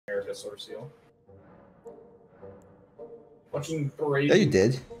a source seal. Fucking Braden. Yeah, you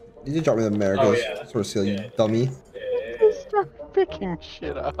did. You did drop me the America's source seal, you dummy. Start picking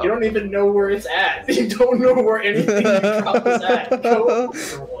shit up. You don't even know where it's at. You don't know where anything you drop is at. Go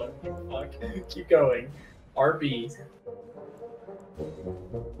for one. Fuck. Keep going. RB.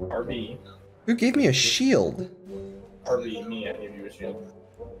 RB. Who gave me a shield? RB, me, I gave you a shield.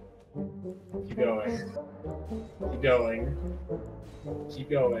 Keep going. Keep going. Keep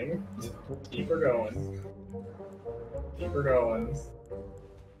going. Keep her going. Keep her going.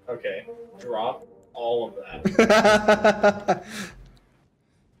 Okay. Drop all of that.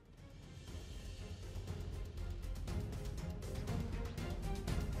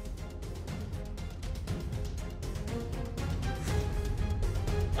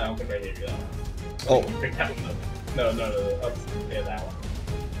 I don't think I gave you that one. Oh. You picked that one up. No. Yeah, that one.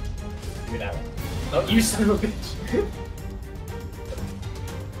 Give me that one. Oh, you son of a bitch.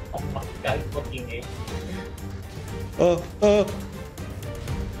 Oh my god, I fucking hate you.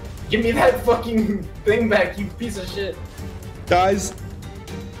 Give me that fucking thing back, you piece of shit. Guys.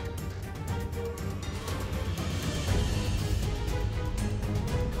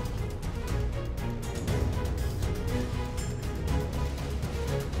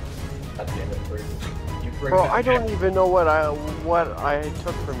 God damn it, Brady. You bring Bro, that I don't back. even know what I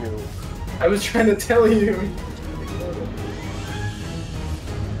took from you. I was trying to tell you.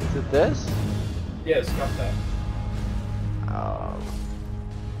 Is it this? Yes, got that.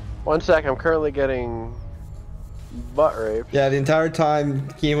 1 sec, I'm currently getting butt raped. Yeah, the entire time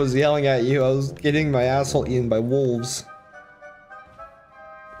Keen was yelling at you, I was getting my asshole eaten by wolves.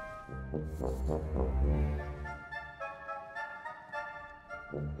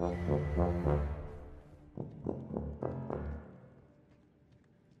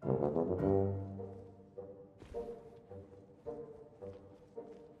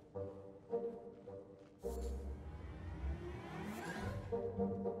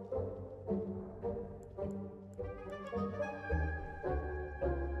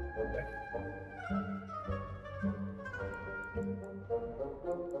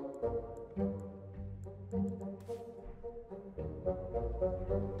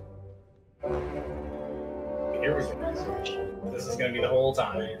 Here we go. This is gonna be the whole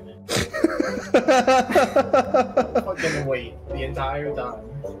time. Fucking wait the entire time.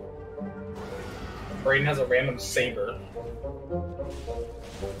 Braden has a random saber.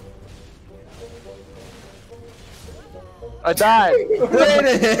 I died!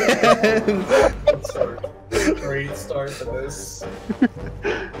 Great start to this.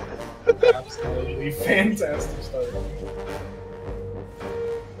 Absolutely fantastic start.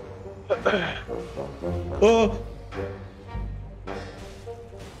 Oh!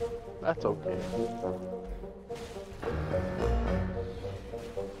 That's okay.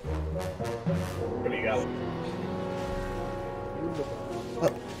 What do you got?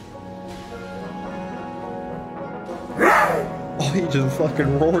 Oh, he just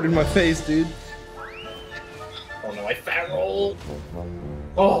fucking roared in my face, dude. Oh no, I fat rolled!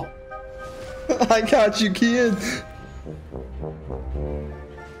 Oh! I got you, kid!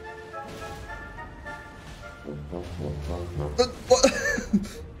 What?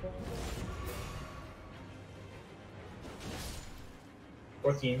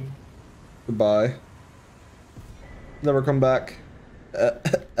 Goodbye. Never come back.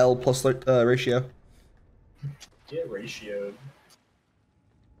 L plus ratio. Get ratioed.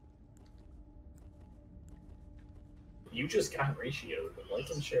 You just got ratioed, but like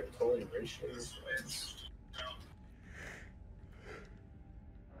and share totally ratios.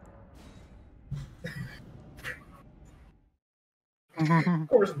 Of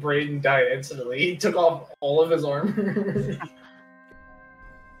course, Braden died instantly. He took off all of his armor.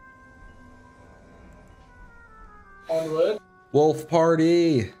 Onward. Wolf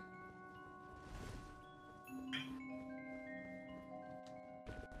party!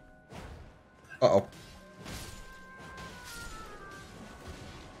 Uh-oh.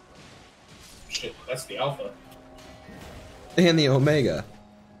 Shit, that's the alpha. And the omega.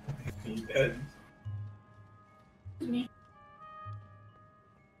 He's dead.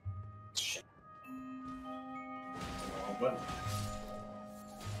 Shit. Oh, but...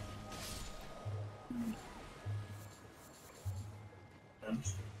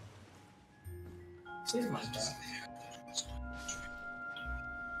 Here's my stuff.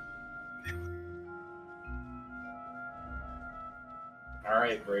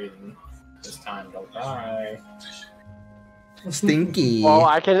 Alright, Braden. This time, don't die. Stinky. Well,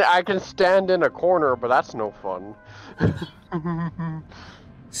 I can stand in a corner, but that's no fun.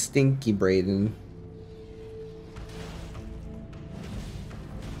 Stinky Braden.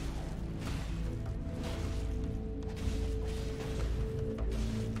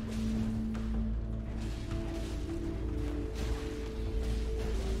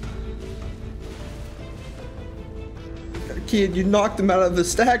 kid. You knocked him out of the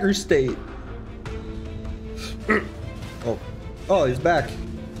stagger state. Oh. Oh, he's back.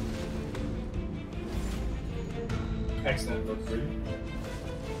 Excellent for free.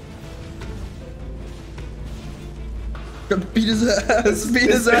 Beat his ass. Beat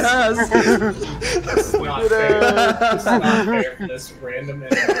his ass. This is not fair. This is not fair for this random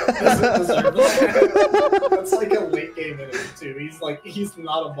enemy. Doesn't deserve that. That's like a late game enemy too. He's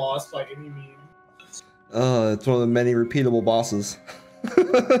not a boss by any means. It's one of the many repeatable bosses.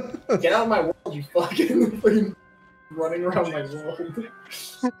 Get out of my world, you fucking running around my world.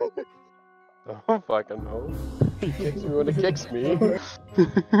 I don't fucking know. He kicks me when he kicks me. Get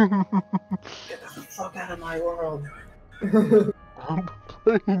the fuck out of my world. I'm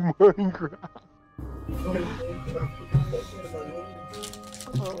playing Minecraft.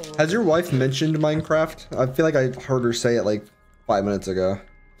 Has your wife mentioned Minecraft? I feel like I heard her say it like 5 minutes ago.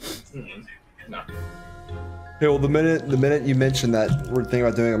 No. Hey, well, the minute you mentioned that we're thinking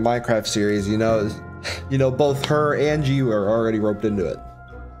about doing a Minecraft series, you know, both her and you are already roped into it.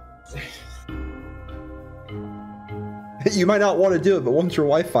 You might not want to do it, but once your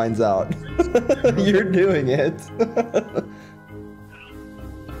wife finds out, you're doing it.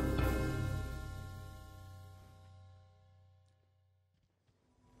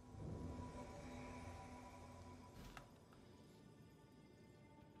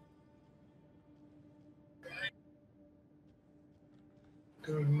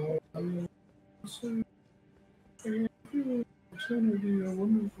 Good morning. It's gonna be a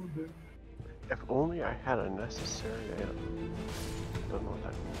wonderful day. If only I had a necessary item. Don't know what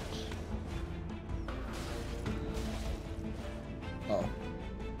that means. Oh.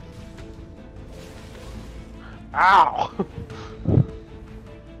 Ow!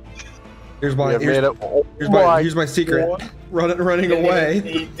 Here's my secret. What? Running away.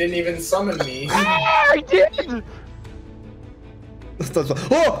 He didn't even summon me. Ah, I did!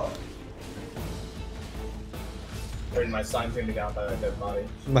 Oh! My sign's gonna be down by that dead body.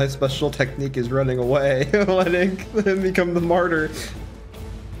 My special technique is running away, letting him become the martyr.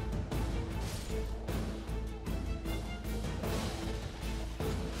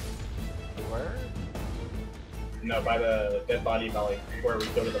 Where? No, by the dead body, by like where we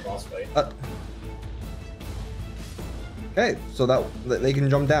go to the boss fight. Okay, so that they can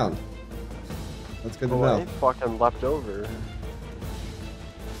jump down. That's good to Oh, I know. fucking leapt over.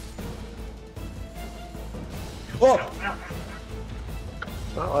 Oh!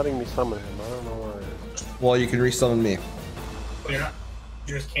 It's not letting me summon him. I don't know why. Well, you can resummon me. Well, you're not.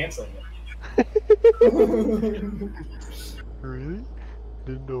 You're just canceling it. Really?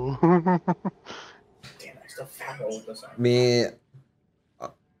 Didn't know. Damn, I still fat old this arm. Me,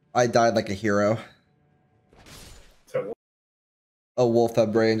 I died like a hero. So, A wolf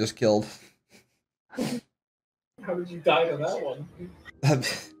that Brain just killed. how did you die to that one?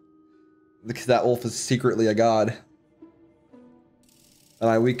 Because that wolf is secretly a god. And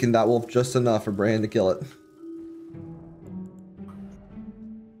I weakened that wolf just enough for Brain to kill it.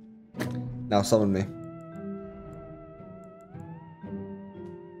 Now summon me.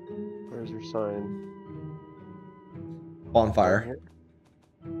 Where's your sign? Bonfire.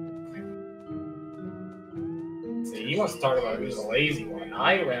 See, he wants to talk about who's the lazy one.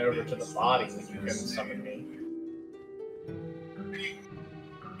 I ran over to the body and you couldn't summon me.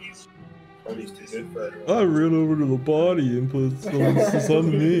 Or at least too good for everyone. I ran over to the body and put some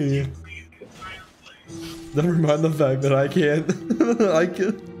on me. Never mind the fact that I can't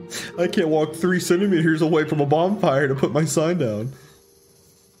I can't walk 3 centimeters away from a bonfire to put my sign down.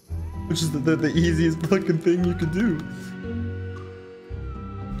 Which is the easiest fucking thing you could do.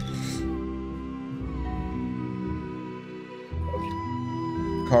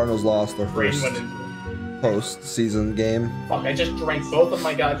 Cardinals lost their first post-season game. Fuck, I just drank both of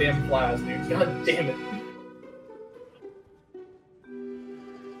my goddamn flies, dude. God damn it.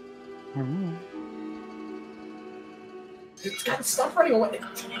 It's got stop running away.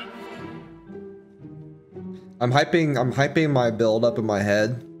 I'm hyping my build up in my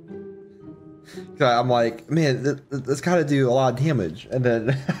head. I'm like, man, this gotta do a lot of damage, and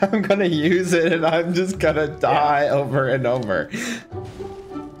then I'm gonna use it, and I'm just gonna die over and over.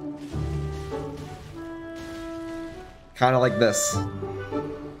 Kind of like this.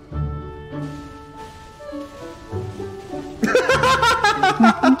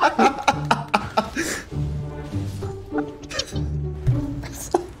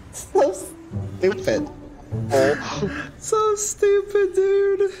 So stupid. So stupid,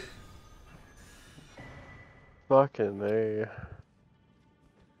 dude. Fucking A.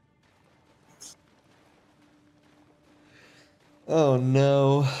 Oh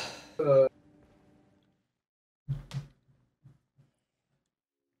no.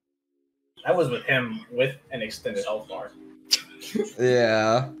 That was with him with an extended health bar.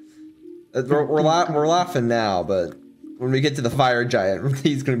 Yeah. We're laughing now, but when we get to the fire giant,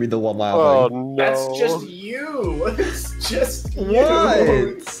 he's gonna be the one laughing. Oh no. That's just you. It's just you.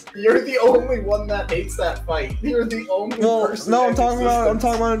 What? You're the only one that hates that fight. You're the only person. No, I'm talking about in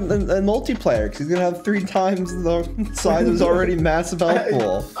multiplayer, because he's gonna have 3 times the size of his already massive health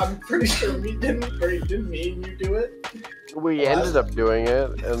pool. I'm pretty sure we didn't me and you do it. We ended up doing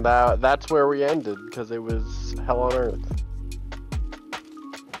it, and that's where we ended, because it was hell on earth.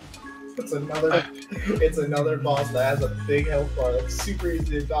 It's another boss that has a big health bar that's super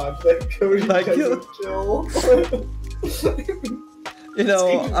easy to dodge that Cody doesn't kill. You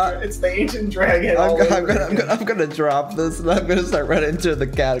know, it's the ancient dragon. I'm gonna drop this and I'm gonna start running into the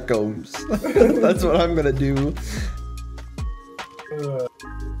catacombs. That's what I'm gonna do.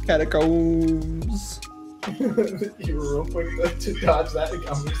 Catacombs. You were real quick to dodge that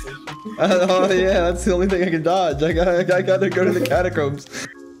conversation. Oh yeah, that's the only thing I can dodge. I gotta go to the catacombs.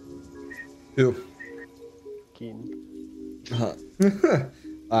 Who? Keen.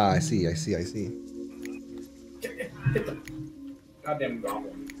 I see. Hit the goddamn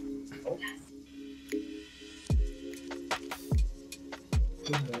goblin. Oh.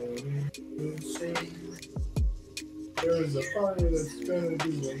 There is a fire that's gonna do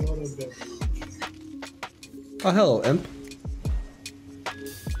a lot of damage. Oh, hello, imp.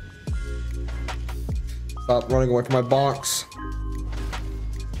 Stop running away from my box.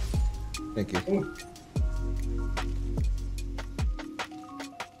 Thank you. Ooh.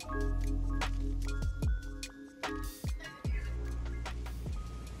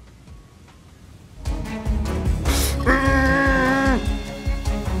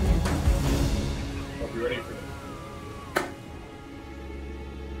 Hope you're ready for it.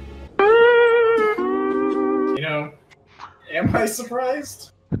 You know, am I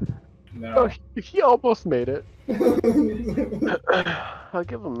surprised? No. Oh, he almost made it. I'll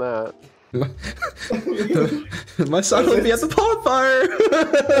give him that. My son will be at the bonfire.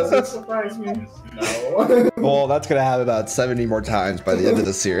 Doesn't surprise me. No. Well, that's gonna happen about 70 more times by the end of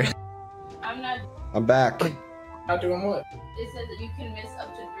the series. I'm back. Not doing what? It said that you can miss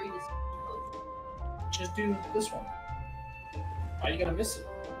up to 3 discussion. Just do this one. Why are you gonna miss it?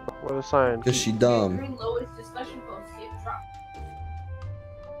 What a sign. Because she Your dumb. 3 lowest discussion posts get dropped.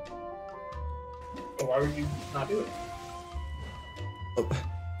 So why would you not do it?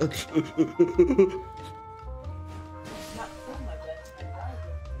 Not something like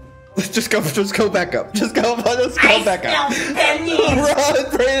that. Just go back up. Just go back up.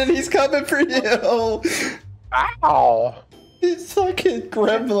 Run, Brandon, he's coming for you. Ow! These fucking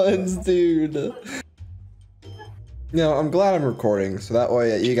gremlins, dude. You know, I'm glad I'm recording, so that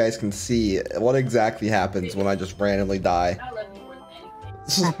way you guys can see what exactly happens when I just randomly die. I love you more than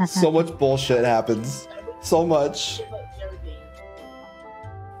anything. So much bullshit happens. So much. Give up jelly beans.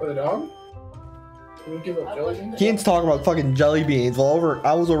 For the dog? You would give up jelly beans? Keaton's talking about fucking jelly beans while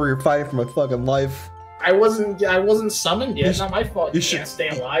I was over here fighting for my fucking life. I wasn't summoned yet. It's not my fault. You should- can't stay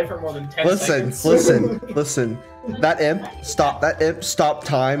alive for more than 10 seconds. Listen. That imp stopped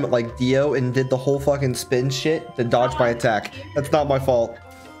time like Dio and did the whole fucking spin shit to dodge my attack. That's not my fault.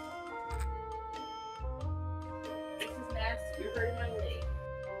 This is nasty. You're hurting my leg.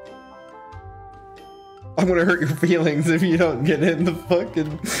 I'm gonna hurt your feelings if you don't get in the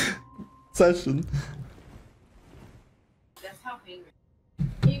fucking session. That's how angry.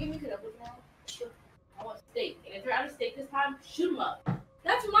 Can you give me a couple now? Sure. I want steak. And if you're out of steak this time, shoot 'em up.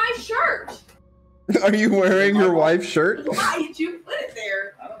 That's my shirt. Are you wearing your wife's shirt? Why did you put it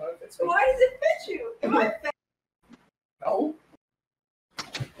there? I don't know if it's Why does it fit you? Am I fat? No.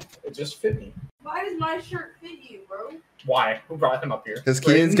 It just fit me. Why does my shirt fit you, bro? Why? Who brought him up here? Because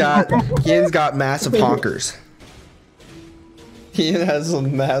Keaton's got massive honkers. Keaton has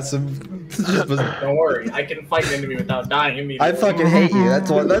some massive. Don't worry, I can fight an enemy without dying immediately. I fucking hate you. That's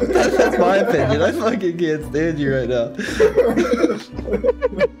my opinion. I fucking can't stand you right now.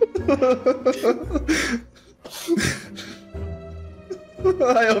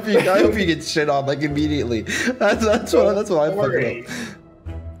 I hope you get shit on like immediately. That's what I fucking.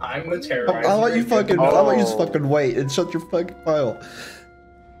 I'm the terrorizer. How about you just fucking wait and shut your fucking file.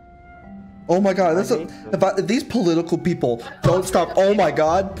 Oh my god, if these political people don't stop. Oh my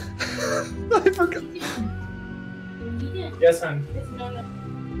god. I forgot. Yes, hon.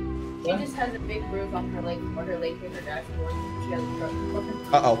 She just has a big bruise on her leg, or her leg hit her dashboard. She has a truck.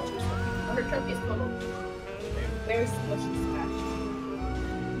 Uh-oh. Her truck is full of very smushy smash.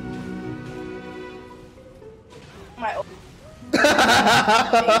 My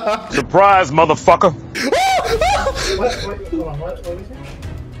Surprise, motherfucker! What is it?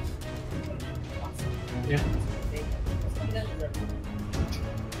 Yeah.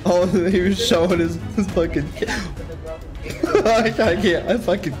 Oh, he was showing his fucking. I can't. I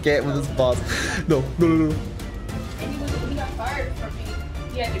fucking can't with this boss. No. And he got fired from me.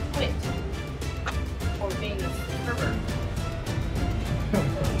 He had to quit. For being a pervert.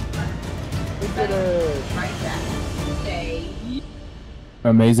 We did it. Right back. Okay.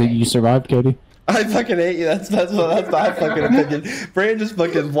 Amazing, you survived, Cody. I fucking hate you. That's my fucking opinion. Brand just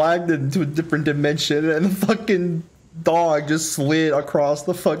fucking lagged into a different dimension, and the fucking dog just slid across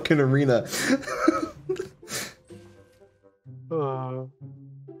the fucking arena.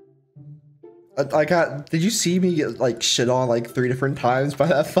 I got. Did you see me get like shit on like 3 different times by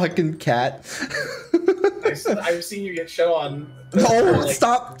that fucking cat? I've seen you get shit on. No, like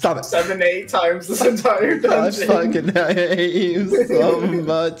stop it. 7, 8 times this entire dungeon. I fucking hate you so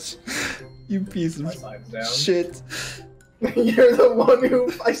much. You piece of shit. You're the one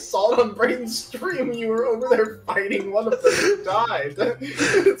who I saw it on Brayden's stream. You were over there fighting one of them who died. Like,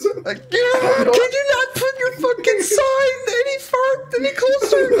 yeah, can you not put your fucking sign any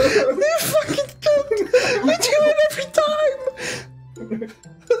closer? You fucking don't. You do it every time.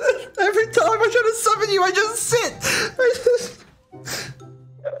 Every time I try to summon you, I just sit.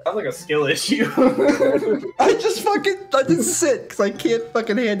 Sounds like a skill issue. I just sit because I can't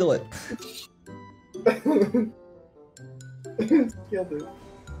fucking handle it.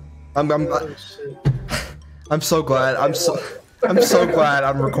 I'm so glad. I'm so glad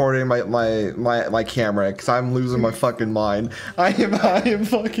I'm recording my camera because I'm losing my fucking mind. I am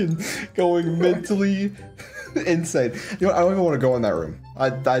fucking going mentally insane. You know what? I don't even want to go in that room. I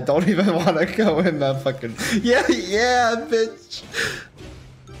don't even want to go in that fucking yeah bitch.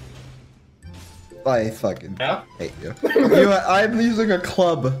 I fucking hate you. I'm using a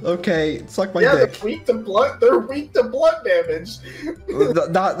club. Okay, suck my dick. They're weak to blood. They're weak to blood damage.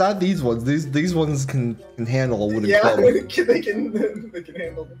 Not these ones. These ones can handle a wooden club. They can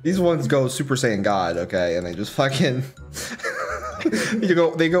handle them. These ones go Super Saiyan God, okay, and they just fucking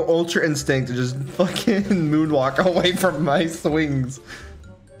they go Ultra Instinct and just fucking moonwalk away from my swings.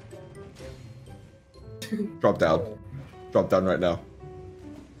 Drop down right now.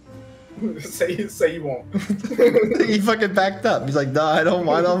 Say you won't. He fucking backed up. He's like, nah, I don't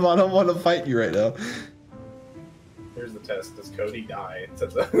want to fight you right now. Here's the test: does Cody die to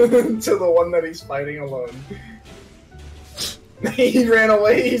the one that he's fighting alone? He ran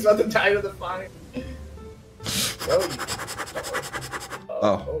away. He's about to die to the fight.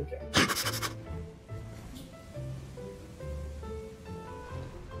 Oh. Okay.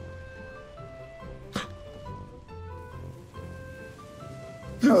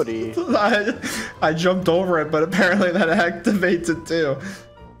 Cody. I jumped over it, but apparently that activates it too.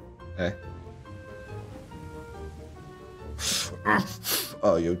 Okay.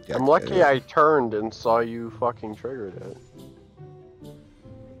 Oh, you. I'm lucky I turned and saw you fucking triggered it.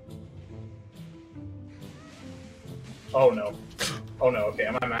 Oh no. Oh no. Okay,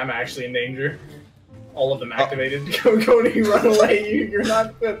 I'm actually in danger. All of them activated. Cody, run away. You're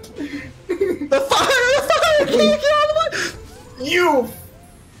not fit. The fire! Get out of the way! You.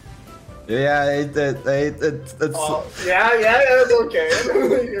 Yeah, it's Yeah, it's okay.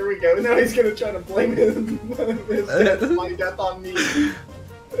 Here we go. Now he's gonna try to blame my death on me,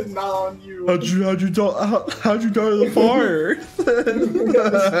 not on you. How'd you die to the fire?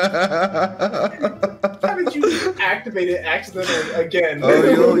 How did you activate it accidentally again?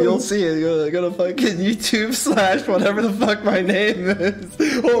 Oh, you'll see it. You're gonna fucking YouTube / whatever the fuck my name is.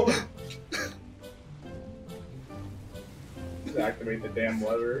 Oh. Activate the damn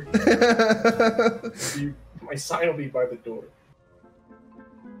lever. My sign will be by the door.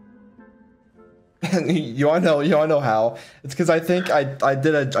 You wanna know how? It's because I think I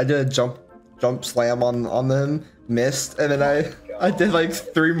did a jump slam on them, missed, and then I did like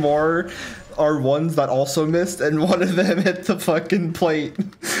 3 more R1s that also missed, and one of them hit the fucking plate.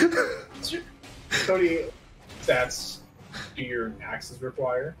 Cody, stats do your axes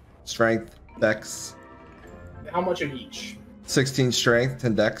require? Strength, dex. How much of each? 16 strength,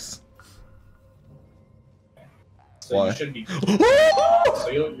 10 dex. So Why? you should be. So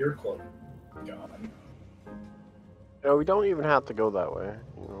you're close. God. No, we don't even have to go that way.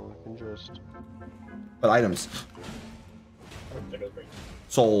 You know, we can just. But items.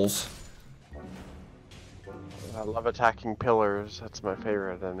 Souls. I love attacking pillars. That's my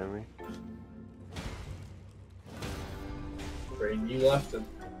favorite enemy. Brain, you left a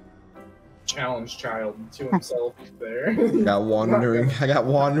challenge child to himself there. I got wandering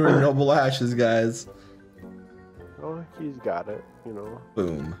noble ashes, guys. Oh, he's got it, you know.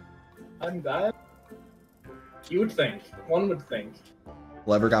 Boom. I'm that. You would think. One would think.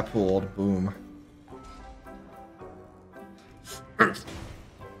 Lever got pulled. Boom.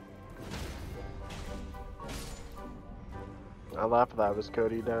 I laughed that was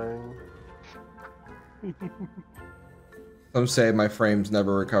Cody dying. Some say my frames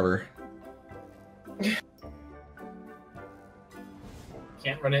never recover.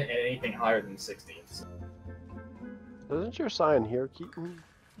 Can't run it at anything higher than 60. Isn't your sign here, Keaton?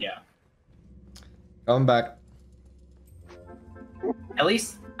 Yeah. Coming back. At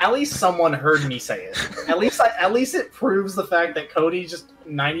least someone heard me say it. At least it proves the fact that Cody just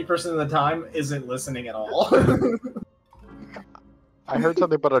 90% of the time isn't listening at all. I heard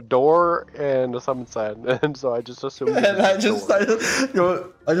something about a door and a summon sign, and so I just assumed. And I just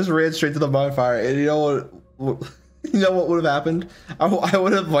ran straight to the bonfire, and you know what? You know what would have happened? I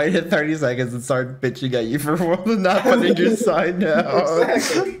would have waited 30 seconds and started bitching at you for not putting your sign down.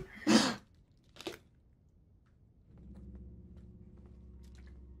 Exactly.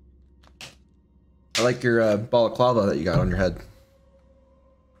 I like your balaclava that you got on your head.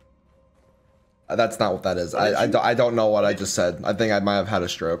 That's not what that is. I don't know what I just said. I think I might have had a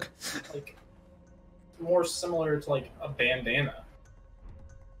stroke. Like, more similar to like a bandana.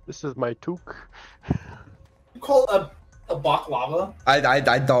 This is my toque. You call it a baklava? I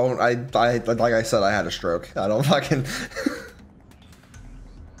don't. Like I said, I had a stroke. I don't fucking.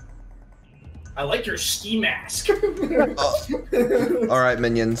 I like your ski mask. All right,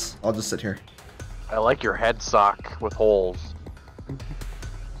 minions. I'll just sit here. I like your head sock with holes.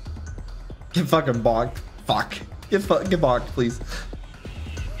 Get fucking bonked. Fuck. Get bonked, please.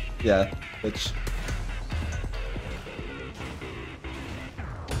 Yeah, bitch.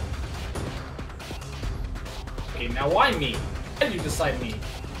 Okay, now why me? Why did you decide me?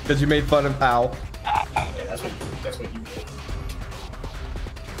 Because you made fun of Pal. Yeah, that's what you did.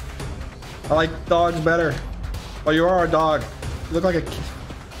 I like dogs better. Oh, you are a dog. You look like a.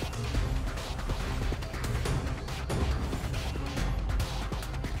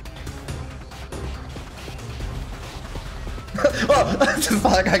 Oh,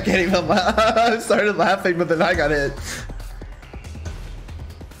 fuck, I can't even laugh. I started laughing, but then I got hit.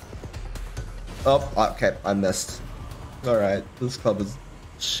 Oh, okay, I missed. Alright, this club is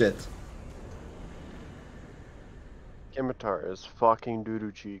shit. Scimitar is fucking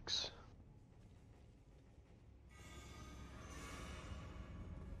doo-doo cheeks.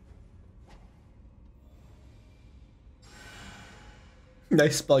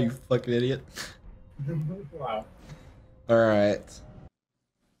 Nice spell, you fucking idiot. Wow. Alright.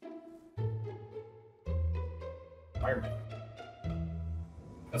 Fireman.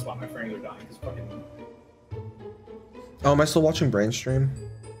 That's why my frames are dying, because fucking... Oh, am I still watching Brainstream?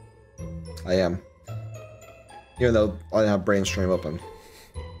 I am. Even though I didn't have Brainstream open.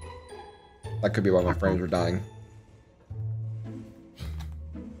 That could be why my frames were dying.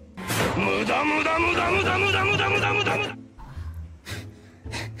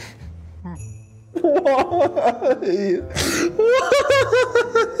 Why?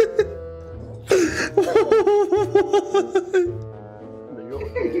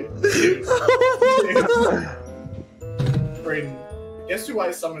 Brayden, guess who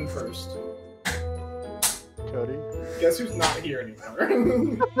I summoned first? Cody? Guess who's not here anymore?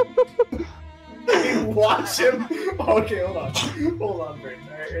 Watch him. Okay, hold on. Hold on,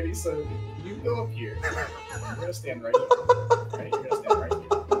 Brayden. Alright, ready? So, you go up here. You're gonna stand right here. Right? You're gonna stand right here.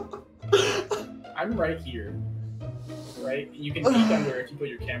 I'm right here. Right? You can peek under if you put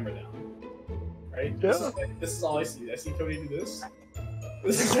your camera down. Right? Yeah. This is all I see. I see Cody do this.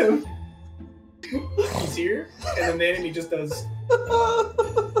 This is him. He's here, and then the enemy just does.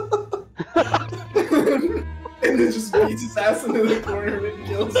 And then just beats his ass into the corner and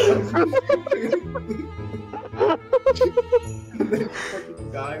kills him. And then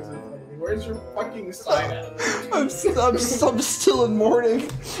fucking dies in front of me. Where's your fucking sign at? I'm still in mourning.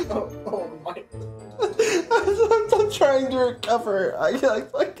 Oh my. I'm trying to recover. I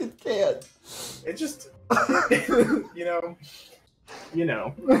fucking can't. It just, you know.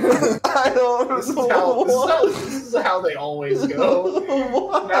 I don't This is how they always go.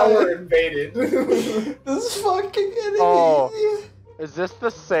 Why? Now we're invaded. This fucking idiot. Oh, is this the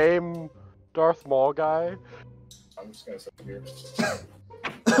same Darth Maul guy? I'm just gonna sit here.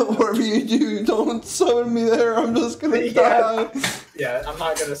 Whatever you do, don't summon me there. I'm just gonna die. Yeah, I'm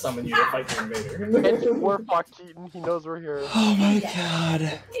not gonna summon you to fight the invader. We're fucked, Keaton. He knows we're here. Oh my god.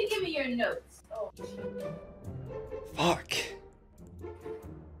 Hey, give me your notes. Oh. Fuck.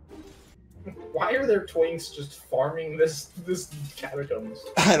 Why are there twinks just farming this catacombs?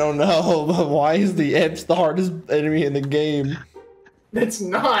 I don't know, but why is the Imps the hardest enemy in the game? It's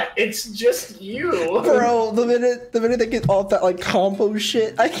not. It's just you. Bro, the minute they get all that like combo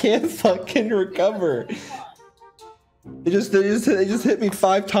shit, I can't fucking recover. They just hit me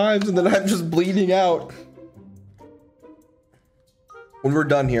 5 times and then I'm just bleeding out. When we're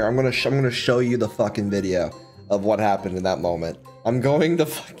done here, I'm gonna show you the fucking video of what happened in that moment. I'm going to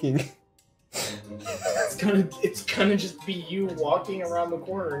fucking. It's gonna just be you walking around the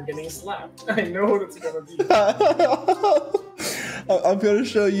corner and getting slapped. I know what it's gonna be. I'm gonna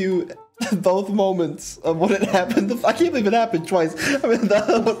show you both moments of what it happened. I can't believe it happened twice. I mean,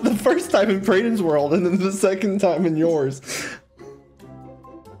 the first time in Brayden's world, and then the second time in yours.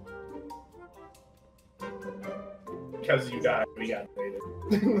 Because you died, we got invaded.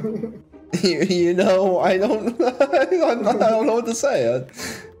 you know, I don't know what to say.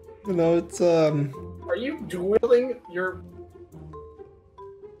 You know, it's Are you dueling your?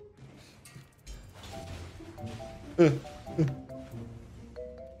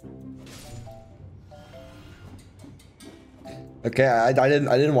 Okay, I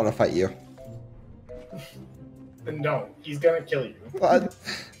didn't want to fight you. Then no, he's gonna kill you.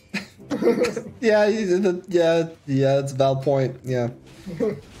 Yeah, it's a valid point. Yeah,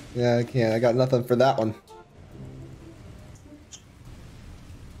 yeah, I can't. I got nothing for that one.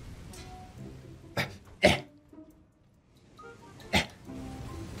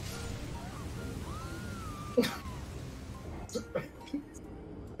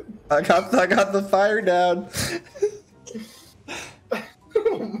 I got the fire down.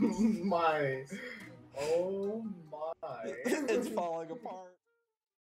 Oh my. Oh my. It's falling apart.